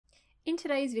In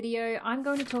today's video, I'm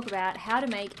going to talk about how to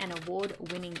make an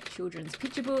award-winning children's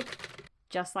picture book,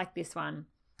 just like this one.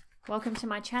 Welcome to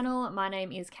my channel. My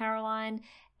name is Caroline,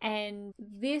 and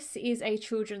this is a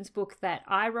children's book that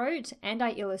I wrote and I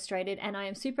illustrated, and I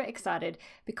am super excited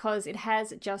because it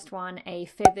has just won a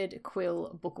Feathered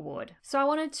Quill Book Award. So I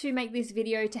wanted to make this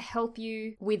video to help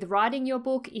you with writing your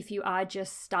book if you are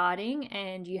just starting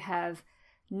and you have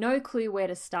no clue where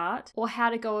to start, or how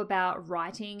to go about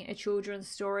writing a children's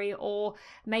story, or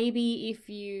maybe if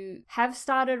you have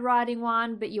started writing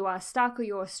one but you are stuck or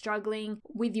you're struggling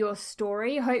with your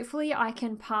story. Hopefully I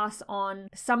can pass on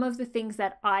some of the things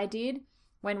that I did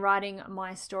when writing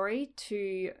my story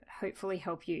to hopefully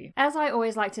help you. As I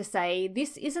always like to say,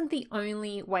 this isn't the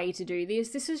only way to do this.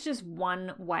 This is just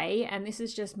one way, and this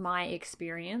is just my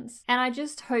experience. And I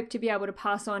just hope to be able to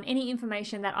pass on any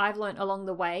information that I've learned along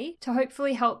the way to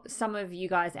hopefully help some of you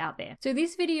guys out there. So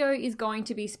this video is going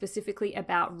to be specifically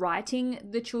about writing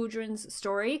the children's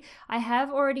story. I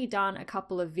have already done a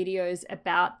couple of videos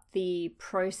about the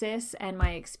process and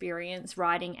my experience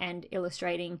writing and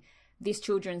illustrating this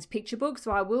children's picture book, so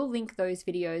I will link those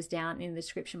videos down in the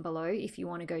description below if you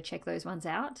want to go check those ones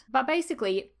out. But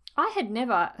basically, I had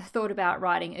never thought about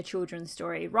writing a children's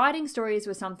story. Writing stories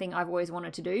was something I've always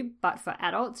wanted to do, but for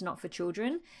adults, not for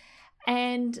children.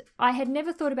 And I had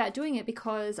never thought about doing it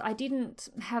because I didn't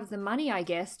have the money, I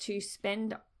guess, to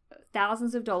spend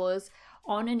thousands of dollars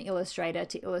on an illustrator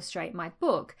to illustrate my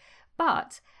book.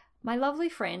 But my lovely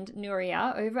friend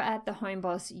Nuria over at the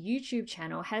Homeboss YouTube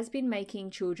channel has been making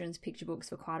children's picture books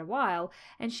for quite a while,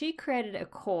 and she created a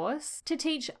course to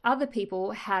teach other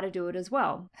people how to do it as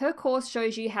well. Her course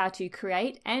shows you how to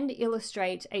create and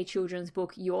illustrate a children's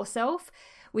book yourself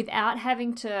without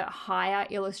having to hire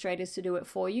illustrators to do it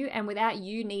for you and without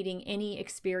you needing any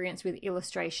experience with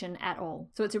illustration at all.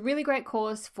 So it's a really great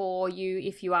course for you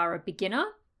if you are a beginner.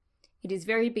 It is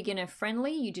very beginner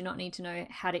friendly. You do not need to know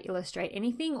how to illustrate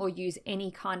anything or use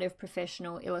any kind of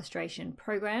professional illustration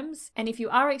programs. And if you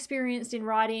are experienced in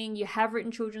writing, you have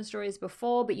written children's stories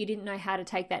before, but you didn't know how to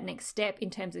take that next step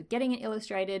in terms of getting it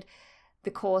illustrated,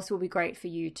 the course will be great for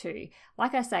you too.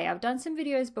 Like I say, I've done some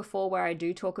videos before where I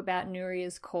do talk about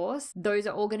Nuria's course. Those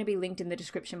are all going to be linked in the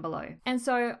description below. And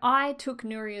so I took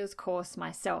Nuria's course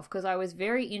myself because I was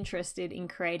very interested in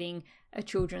creating a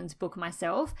children's book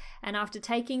myself. And after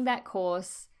taking that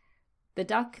course, the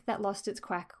duck that lost its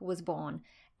quack was born.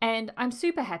 And I'm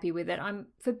super happy with it.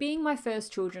 For being my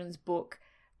first children's book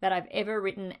that I've ever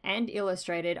written and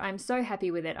illustrated, I'm so happy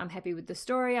with it. I'm happy with the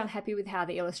story. I'm happy with how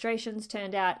the illustrations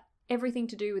turned out. Everything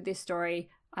to do with this story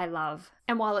I love.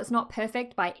 And while it's not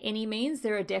perfect by any means,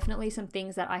 there are definitely some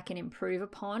things that I can improve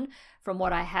upon from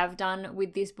what I have done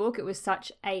with this book. It was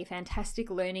such a fantastic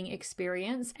learning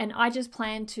experience, and I just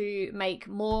plan to make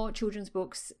more children's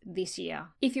books this year.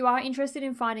 If you are interested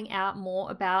in finding out more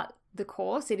about the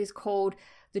course, it is called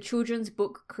the Children's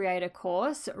Book Creator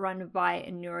Course, run by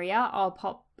Nuria. I'll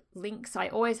pop links. I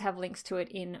always have links to it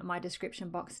in my description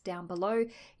box down below.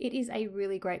 It is a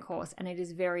really great course and it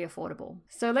is very affordable.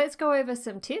 So let's go over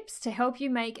some tips to help you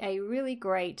make a really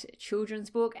great children's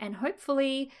book and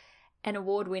hopefully an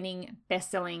award-winning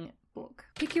best-selling book.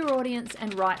 Pick your audience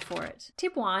and write for it.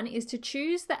 Tip 1 is to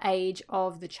choose the age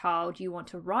of the child you want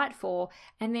to write for,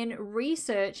 and then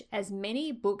research as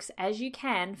many books as you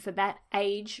can for that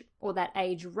age or that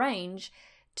age range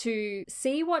to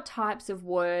see what types of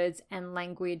words and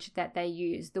language that they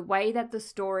use, the way that the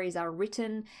stories are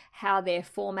written, how they're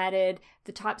formatted,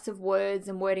 the types of words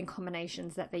and wording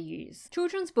combinations that they use.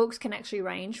 Children's books can actually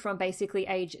range from basically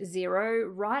age 0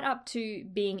 right up to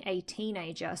being a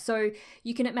teenager. So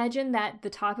you can imagine that the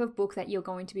type of book that you're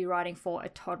going to be writing for a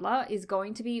toddler is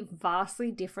going to be vastly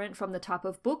different from the type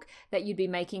of book that you'd be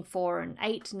making for an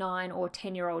 8, 9 or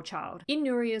 10-year-old child. In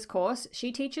Nuria's course,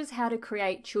 she teaches how to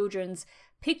create children's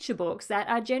picture books that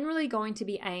are generally going to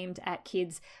be aimed at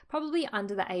kids probably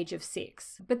under the age of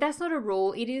 6. But that's not a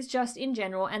rule, it is just in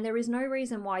general, and there is no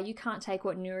reason why you can't take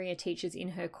what Nuria teaches in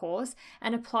her course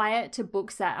and apply it to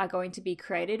books that are going to be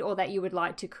created or that you would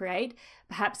like to create,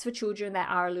 perhaps for children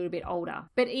that are a little bit older.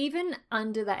 But even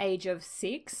under the age of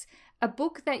 6, a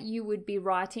book that you would be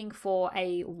writing for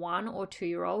a 1 or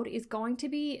 2-year-old is going to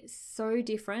be so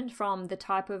different from the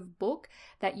type of book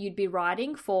that you'd be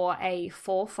writing for a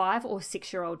 4, 5 or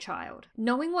 6-year-old child.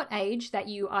 Knowing what age that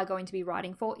you are going to be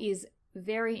writing for is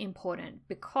very important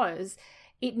because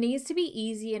it needs to be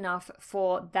easy enough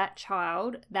for that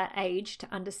child, that age, to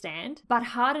understand, but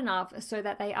hard enough so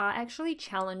that they are actually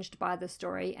challenged by the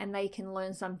story and they can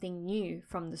learn something new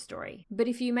from the story. But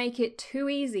if you make it too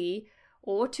easy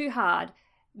or too hard,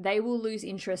 they will lose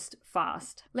interest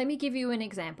fast. Let me give you an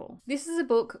example. This is a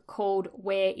book called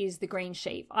Where is the Green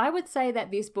Sheep? I would say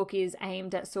that this book is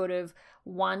aimed at sort of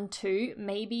 1, 2,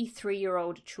 maybe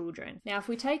 3-year-old children. Now, if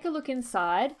we take a look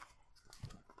inside,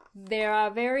 there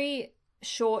are very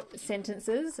short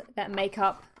sentences that make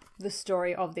up the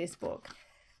story of this book.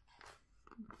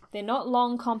 They're not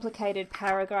long, complicated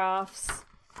paragraphs.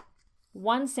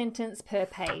 1 sentence per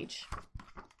page.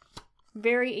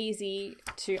 Very easy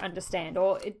to understand,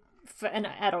 or for an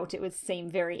adult it would seem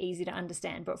very easy to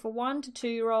understand, but for 1 to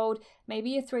 2-year-old,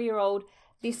 maybe a 3-year-old,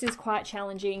 this is quite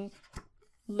challenging,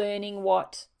 learning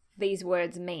what these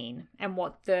words mean and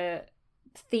what the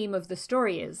theme of the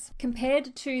story is.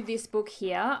 Compared to this book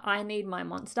here, I Need My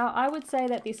Monster, I would say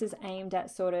that this is aimed at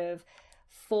sort of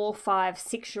 4, 5,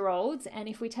 6-year-olds, and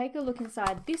if we take a look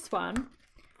inside this one,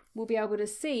 we'll be able to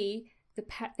see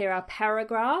there are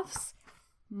paragraphs,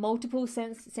 multiple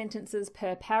sentences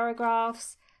per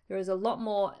paragraphs. There is a lot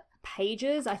more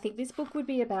pages. I think this book would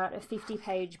be about a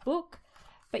 50-page book,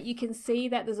 but you can see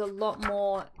that there's a lot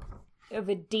more of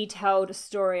a detailed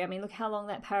story. I mean, look how long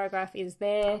that paragraph is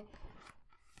there.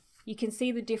 You can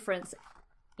see the difference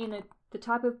in the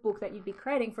type of book that you'd be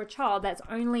creating for a child that's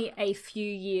only a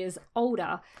few years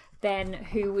older than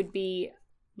who would be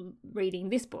reading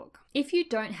this book. If you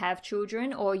don't have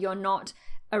children or you're not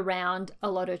around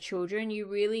a lot of children, you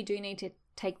really do need to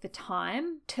take the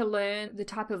time to learn the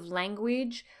type of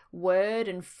language, word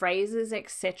and phrases,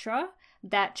 etc.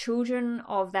 that children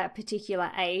of that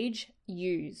particular age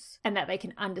use and that they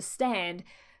can understand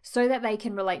so that they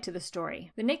can relate to the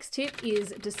story. The next tip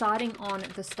is deciding on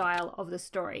the style of the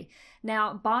story.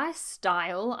 Now, by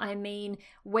style, I mean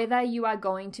whether you are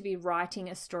going to be writing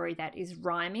a story that is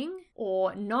rhyming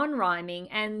or non-rhyming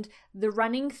and the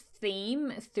running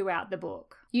theme throughout the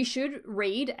book. You should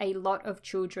read a lot of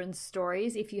children's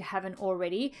stories if you haven't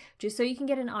already, just so you can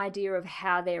get an idea of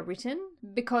how they're written,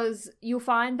 because you'll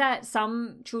find that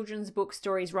some children's book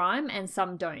stories rhyme and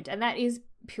some don't, and that is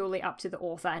purely up to the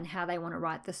author and how they want to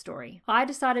write the story. I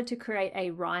decided to create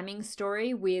a rhyming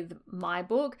story with my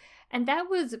book, and that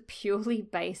was purely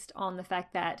based on the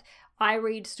fact that I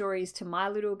read stories to my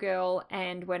little girl,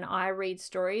 and when I read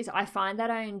stories, I find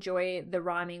that I enjoy the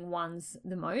rhyming ones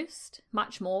the most,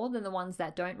 much more than the ones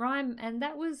that don't rhyme, and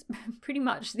that was pretty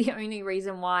much the only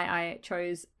reason why I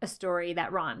chose a story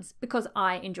that rhymes, because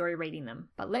I enjoy reading them.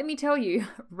 But let me tell you,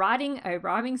 writing a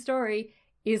rhyming story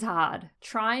is hard.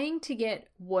 Trying to get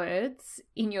words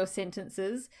in your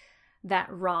sentences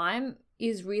that rhyme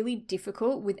is really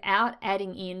difficult without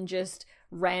adding in just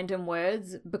random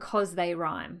words because they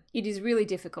rhyme. It is really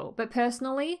difficult. But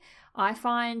personally, I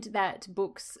find that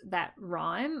books that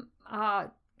rhyme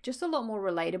are just a lot more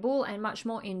relatable and much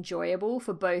more enjoyable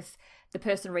for both the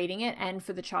person reading it and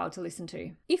for the child to listen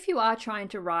to. If you are trying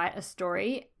to write a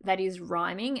story that is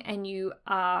rhyming and you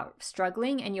are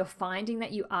struggling and you're finding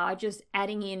that you are just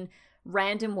adding in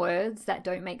random words that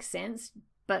don't make sense,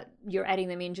 but you're adding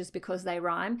them in just because they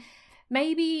rhyme,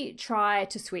 maybe try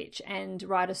to switch and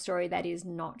write a story that is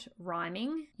not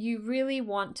rhyming. You really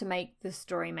want to make the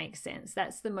story make sense.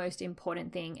 That's the most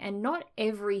important thing. And not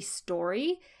every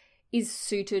story is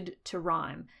suited to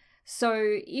rhyme. So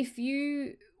if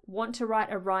you want to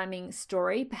write a rhyming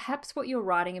story, perhaps what you're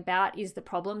writing about is the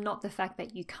problem, not the fact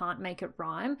that you can't make it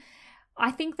rhyme.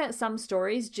 I think that some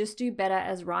stories just do better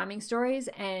as rhyming stories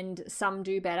and some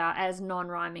do better as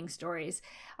non-rhyming stories.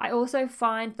 I also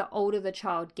find the older the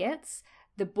child gets,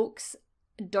 the books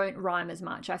don't rhyme as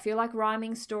much. I feel like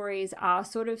rhyming stories are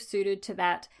sort of suited to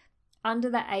that under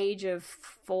the age of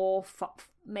 4,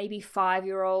 maybe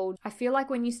 5-year-old. I feel like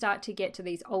when you start to get to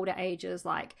these older ages,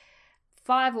 like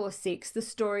 5 or 6, the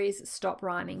stories stop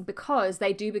rhyming because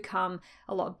they do become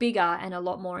a lot bigger and a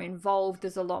lot more involved.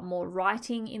 There's a lot more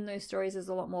writing in those stories. There's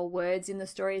a lot more words in the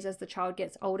stories as the child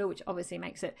gets older, which obviously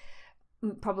makes it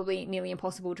probably nearly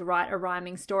impossible to write a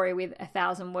rhyming story with a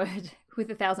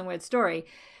 1,000-word story.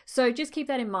 So just keep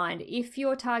that in mind. If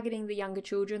you're targeting the younger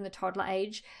children, the toddler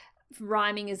age,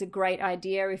 rhyming is a great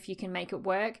idea if you can make it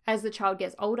work. As the child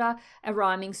gets older, a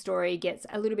rhyming story gets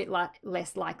a little bit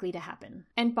less likely to happen.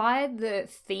 And by the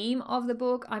theme of the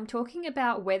book, I'm talking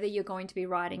about whether you're going to be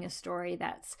writing a story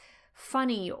that's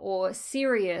funny or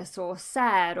serious or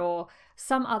sad or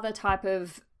some other type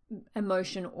of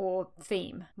emotion or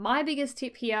theme. My biggest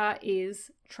tip here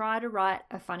is try to write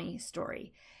a funny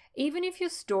story. Even if your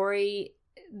story,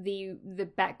 the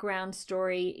background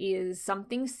story is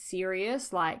something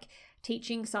serious like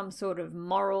teaching some sort of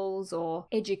morals or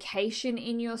education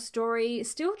in your story,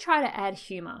 still try to add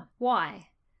humor. Why?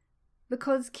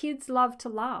 Because kids love to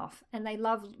laugh and they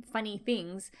love funny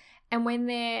things. And when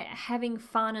they're having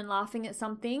fun and laughing at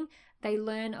something, they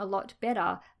learn a lot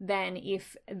better than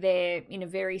if they're in a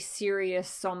very serious,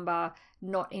 somber,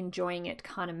 not enjoying it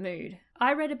kind of mood.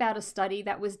 I read about a study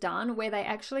that was done where they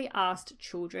actually asked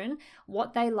children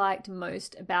what they liked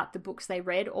most about the books they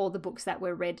read or the books that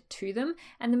were read to them.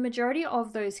 And the majority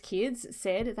of those kids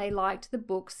said they liked the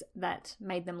books that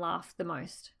made them laugh the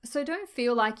most. So don't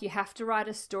feel like you have to write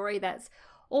a story that's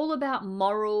all about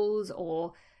morals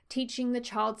or teaching the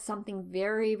child something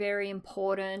very, very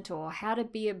important or how to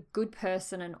be a good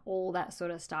person and all that sort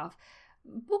of stuff.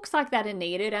 Books like that are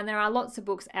needed, and there are lots of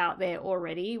books out there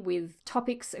already with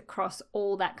topics across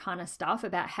all that kind of stuff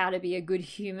about how to be a good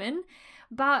human.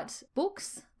 But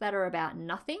books that are about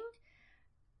nothing,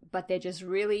 but they're just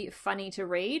really funny to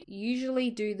read, usually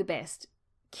do the best.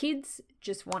 Kids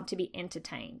just want to be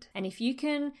entertained. And if you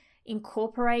can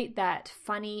incorporate that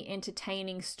funny,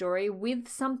 entertaining story with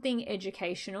something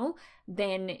educational,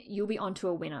 then you'll be onto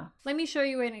a winner. Let me show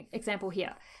you an example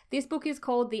here. This book is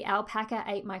called The Alpaca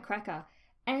Ate My Cracker,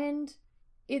 and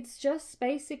it's just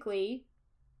basically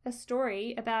a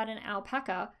story about an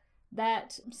alpaca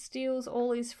that steals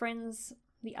all his friends,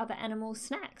 the other animals'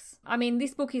 snacks. I mean,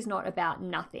 this book is not about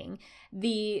nothing.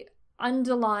 The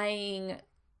underlying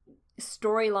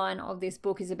storyline of this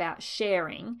book is about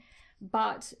sharing,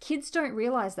 but kids don't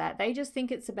realize that. They just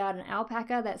think it's about an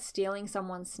alpaca that's stealing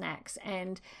someone's snacks.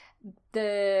 And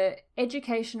the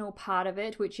educational part of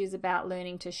it, which is about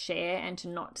learning to share and to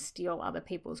not steal other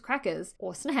people's crackers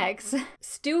or snacks,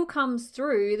 still comes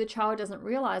through. The child doesn't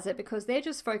realize it because they're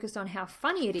just focused on how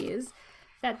funny it is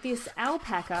that this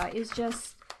alpaca is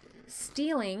just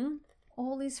stealing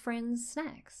all his friends'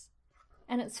 snacks.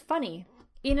 And it's funny.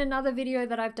 In another video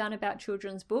that I've done about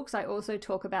children's books, I also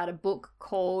talk about a book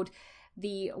called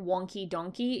The Wonky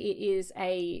Donkey. It is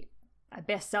a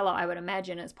bestseller, I would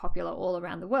imagine. It's popular all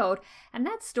around the world. And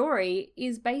that story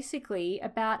is basically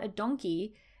about a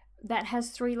donkey that has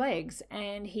 3 legs,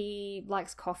 and he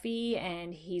likes coffee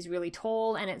and he's really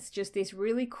tall, and it's just this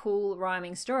really cool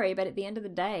rhyming story. But at the end of the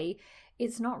day,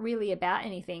 it's not really about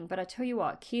anything, but I tell you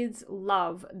what, kids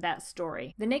love that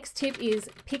story. The next tip is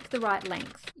pick the right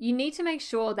length. You need to make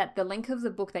sure that the length of the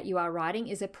book that you are writing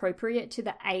is appropriate to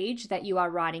the age that you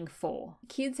are writing for.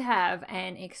 Kids have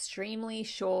an extremely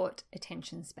short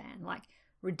attention span, like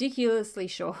ridiculously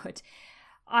short.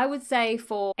 I would say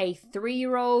for a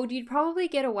 3-year-old, you'd probably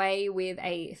get away with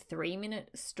a 3-minute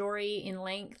story in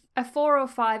length. A 4 or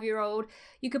 5-year-old,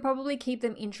 you could probably keep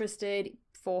them interested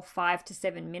for 5 to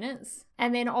 7 minutes.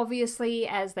 And then obviously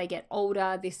as they get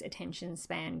older, this attention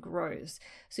span grows.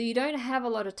 So you don't have a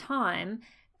lot of time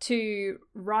to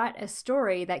write a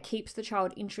story that keeps the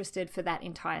child interested for that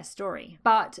entire story.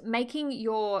 But making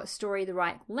your story the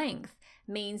right length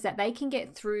means that they can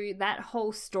get through that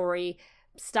whole story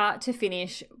start to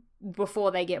finish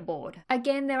before they get bored.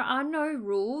 Again, there are no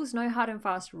rules, no hard and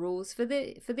fast rules for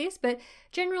this, but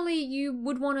generally you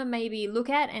would want to maybe look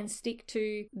at and stick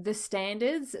to the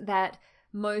standards that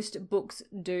most books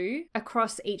do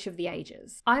across each of the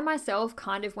ages. I myself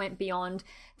kind of went beyond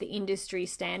the industry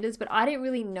standards, but I didn't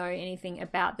really know anything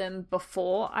about them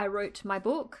before I wrote my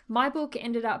book. My book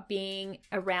ended up being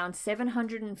around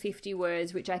 750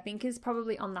 words, which I think is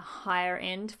probably on the higher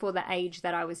end for the age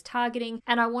that I was targeting,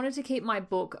 and I wanted to keep my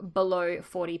book below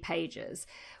 40 pages.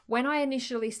 When I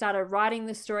initially started writing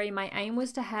the story, my aim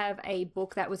was to have a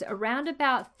book that was around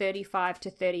about 35 to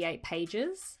 38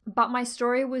 pages, but my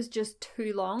story was just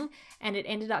too long and it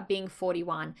ended up being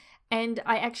 41. And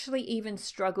I actually even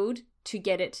struggled to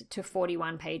get it to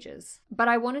 41 pages. But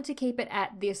I wanted to keep it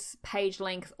at this page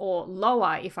length or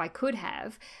lower if I could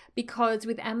have, because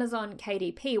with Amazon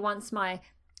KDP, once my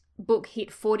book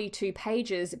hit 42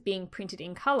 pages being printed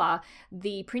in color,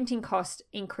 the printing cost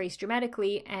increased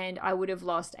dramatically and I would have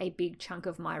lost a big chunk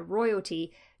of my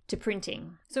royalty to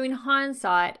printing. So in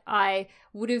hindsight, I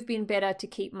would have been better to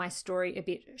keep my story a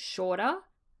bit shorter,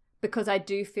 because I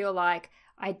do feel like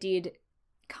I did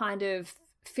kind of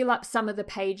fill up some of the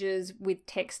pages with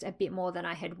text a bit more than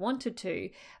I had wanted to.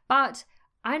 But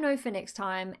I know for next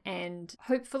time, and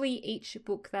hopefully each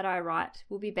book that I write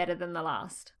will be better than the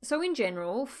last. So in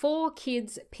general, for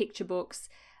kids' picture books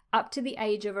up to the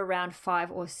age of around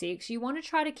 5 or 6, you want to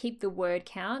try to keep the word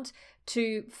count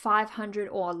to 500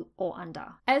 or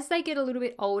under. As they get a little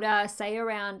bit older, say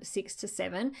around 6 to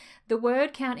 7, the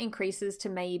word count increases to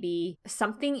maybe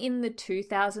something in the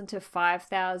 2,000 to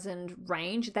 5,000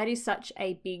 range. That is such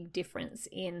a big difference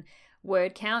in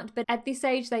word count. But at this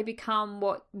age, they become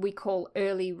what we call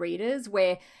early readers,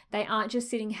 where they aren't just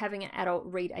sitting having an adult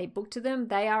read a book to them.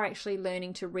 They are actually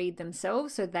learning to read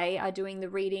themselves. So they are doing the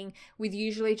reading with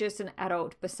usually just an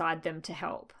adult beside them to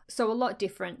help. So a lot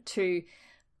different to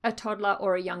a toddler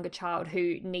or a younger child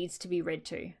who needs to be read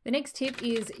to. The next tip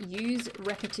is use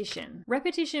repetition.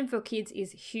 Repetition for kids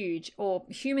is huge, or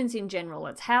humans in general.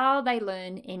 It's how they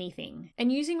learn anything.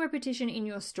 And using repetition in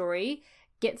your story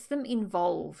gets them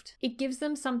involved. It gives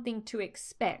them something to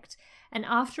expect. And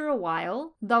after a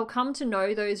while, they'll come to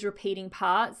know those repeating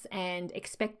parts and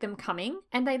expect them coming.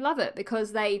 And they love it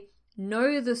because they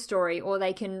know the story, or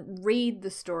they can read the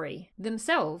story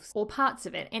themselves, or parts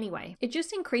of it anyway. It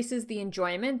just increases the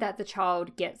enjoyment that the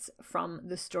child gets from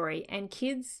the story. And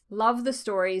kids love the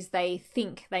stories they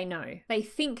think they know. They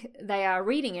think they are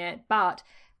reading it, but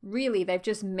really they've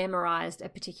just memorized a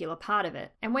particular part of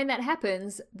it. And when that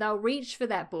happens, they'll reach for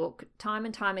that book time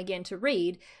and time again to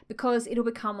read because it'll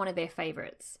become one of their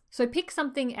favorites. So pick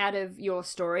something out of your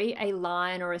story, a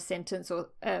line or a sentence or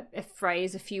a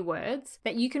phrase, a few words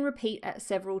that you can repeat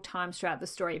several times throughout the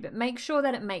story, but make sure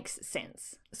that it makes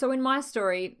sense. So in my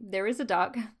story, there is a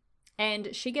duck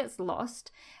and she gets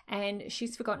lost and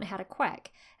she's forgotten how to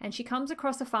quack. And she comes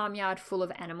across a farmyard full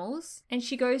of animals and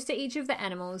she goes to each of the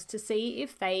animals to see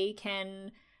if they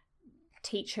can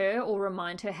teach her or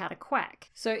remind her how to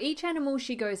quack. So each animal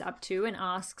she goes up to and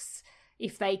asks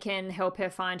if they can help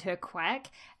her find her quack,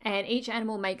 and each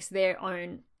animal makes their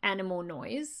own animal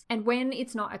noise. And when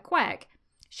it's not a quack,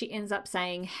 she ends up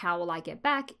saying, "How will I get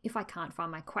back if I can't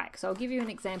find my quack?" So I'll give you an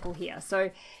example here. So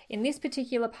in this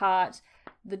particular part,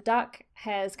 the duck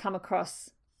has come across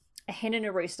a hen and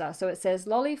a rooster. So it says,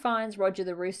 "Lolly finds Roger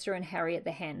the rooster and Harriet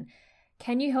the hen.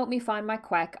 Can you help me find my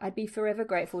quack? I'd be forever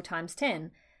grateful times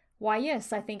 10. Why,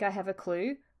 yes, I think I have a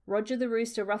clue. Roger the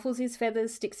rooster ruffles his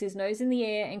feathers, sticks his nose in the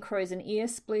air, and crows an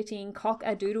ear-splitting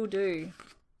cock-a-doodle-doo."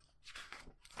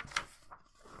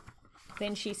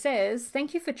 Then she says,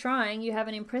 "Thank you for trying. You have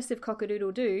an impressive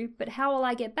cock-a-doodle-doo, but how will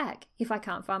I get back if I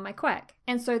can't find my quack?"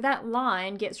 And so that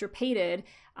line gets repeated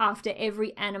after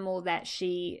every animal that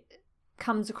she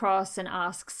comes across and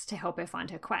asks to help her find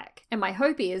her quack. And my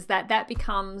hope is that that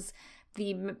becomes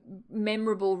the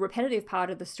memorable, repetitive part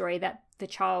of the story that the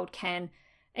child can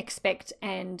expect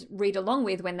and read along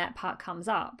with when that part comes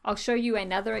up. I'll show you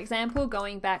another example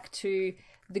going back to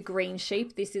The Green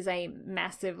Sheep. This is a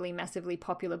massively, massively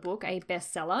popular book, a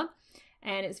bestseller,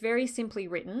 and it's very simply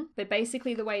written. But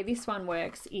basically the way this one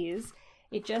works is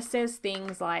it just says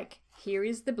things like, here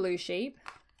is the blue sheep,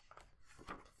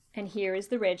 and here is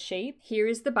the red sheep, here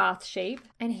is the bath sheep,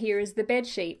 and here is the bed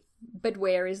sheep. But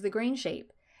where is the green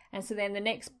sheep? And so then the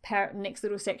next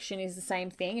little section is the same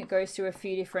thing. It goes through a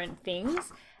few different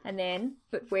things, and then,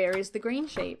 but where is the green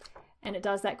sheep? And it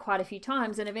does that quite a few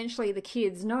times, and eventually the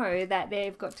kids know that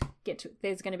they've got to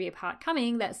there's going to be a part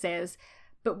coming that says,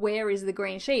 but where is the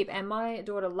green sheep? And my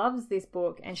daughter loves this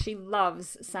book, and she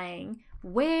loves saying,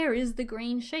 where is the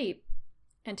green sheep?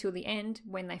 Until the end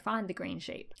when they find the green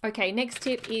sheep. Okay, next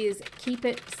tip is keep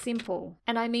it simple.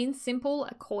 And I mean simple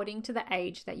according to the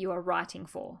age that you are writing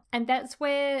for. And that's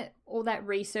where all that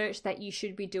research that you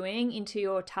should be doing into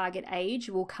your target age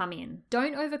will come in.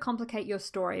 Don't overcomplicate your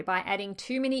story by adding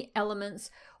too many elements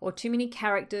or too many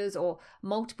characters or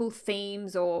multiple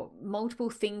themes or multiple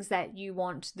things that you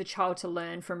want the child to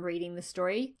learn from reading the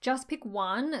story. Just pick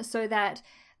one so that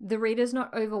the reader's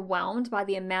not overwhelmed by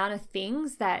the amount of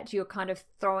things that you're kind of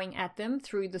throwing at them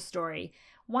through the story.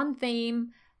 One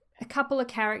theme, a couple of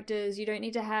characters. You don't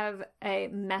need to have a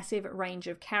massive range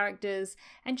of characters,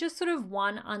 and just sort of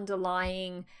one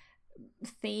underlying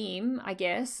theme, I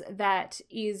guess, that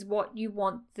is what you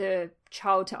want the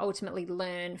child to ultimately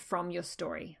learn from your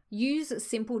story. Use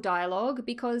simple dialogue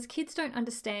because kids don't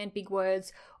understand big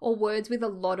words or words with a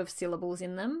lot of syllables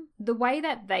in them. The way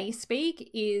that they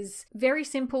speak is very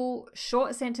simple,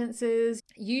 short sentences,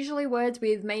 usually words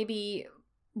with maybe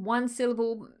one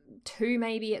syllable, two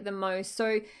maybe at the most.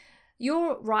 So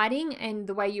your writing and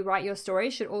the way you write your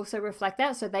story should also reflect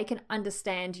that so they can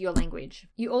understand your language.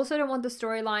 You also don't want the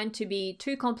storyline to be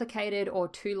too complicated or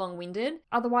too long-winded.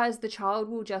 Otherwise, the child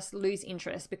will just lose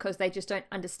interest because they just don't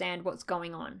understand what's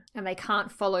going on and they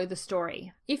can't follow the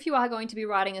story. If you are going to be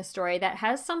writing a story that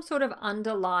has some sort of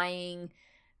underlying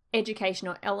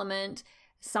educational element,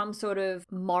 some sort of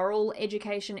moral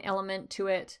education element to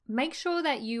it, make sure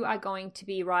that you are going to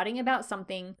be writing about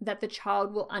something that the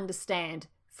child will understand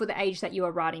for the age that you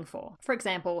are writing for. For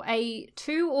example, a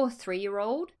 2 or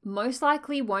 3-year-old most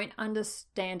likely won't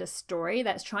understand a story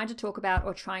that's trying to talk about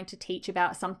or trying to teach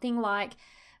about something like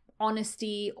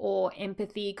honesty or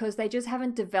empathy because they just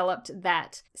haven't developed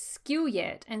that skill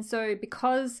yet. And so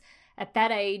because at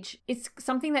that age, it's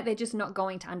something that they're just not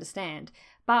going to understand.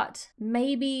 But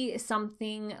maybe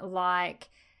something like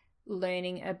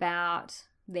learning about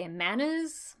their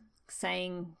manners,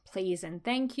 saying please and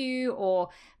thank you, or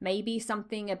maybe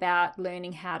something about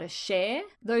learning how to share.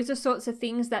 Those are sorts of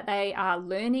things that they are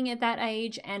learning at that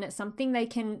age, and it's something they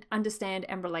can understand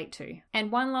and relate to.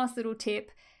 And one last little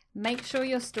tip, make sure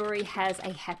your story has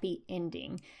a happy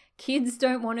ending. Kids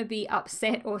don't want to be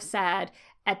upset or sad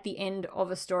at the end of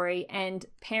a story, and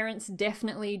parents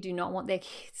definitely do not want their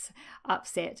kids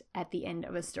upset at the end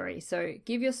of a story. So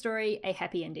give your story a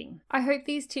happy ending. I hope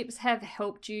these tips have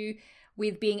helped you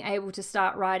with being able to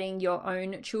start writing your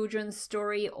own children's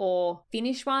story, or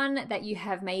finish one that you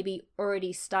have maybe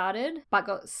already started but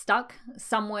got stuck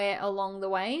somewhere along the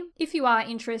way. If you are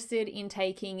interested in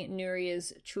taking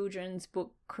Nuria's children's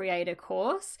book creator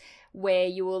course, where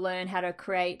you will learn how to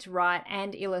create, write,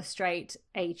 and illustrate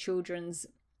a children's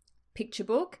picture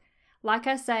book, like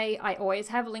I say, I always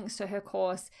have links to her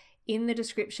course in the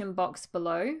description box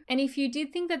below. And if you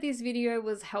did think that this video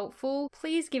was helpful,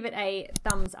 please give it a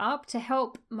thumbs up to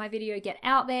help my video get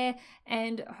out there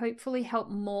and hopefully help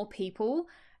more people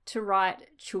to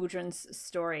write children's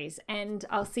stories. And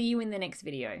I'll see you in the next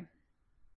video.